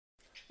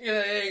Yeah,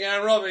 there you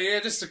go, Robbie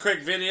here, just a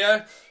quick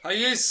video. Are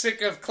you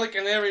sick of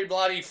clicking every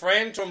bloody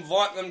friend to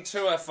invite them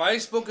to a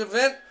Facebook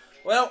event?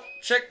 Well,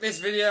 check this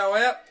video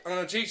out. I'm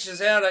going to teach us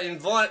how to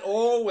invite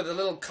all with a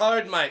little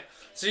code, mate.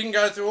 So you can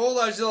go through all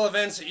those little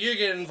events that you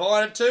get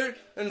invited to,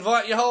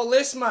 invite your whole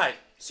list, mate.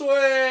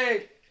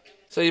 Sweet!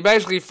 So you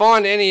basically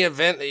find any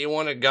event that you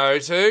want to go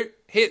to,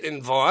 hit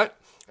invite,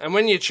 and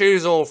when you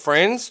choose all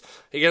friends,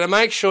 you're going to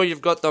make sure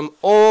you've got them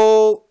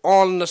all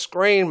on the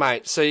screen,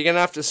 mate. So you're going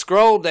to have to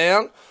scroll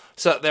down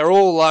so that they're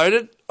all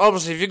loaded.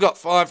 Obviously, if you've got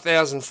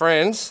 5,000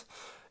 friends,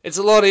 it's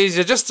a lot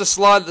easier just to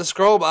slide the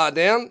scroll bar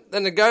down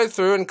than to go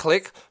through and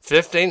click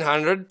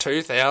 1,500,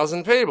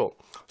 2,000 people.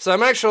 So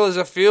make sure there's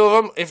a few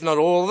of them, if not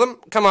all of them.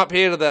 Come up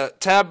here to the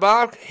tab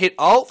bar, hit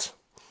Alt,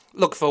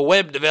 look for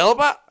Web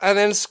Developer, and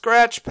then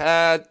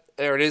Scratchpad.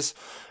 There it is.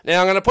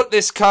 Now I'm going to put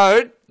this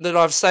code that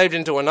I've saved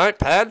into a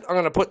notepad, I'm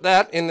going to put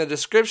that in the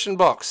description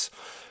box.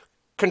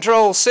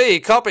 Control-C,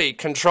 copy,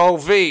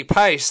 Control-V,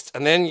 paste,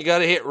 and then you got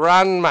to hit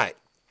Run, mate.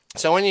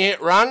 So when you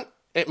hit Run,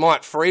 it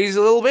might freeze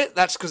a little bit.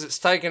 That's because it's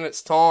taking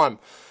its time.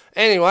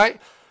 Anyway,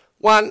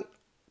 1,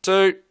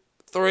 2,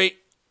 3,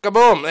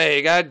 kaboom. There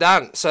you go,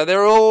 done. So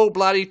they're all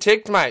bloody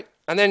ticked, mate.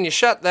 And then you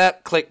shut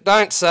that, click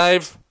Don't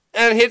Save,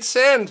 and hit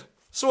Send.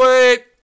 Sweet!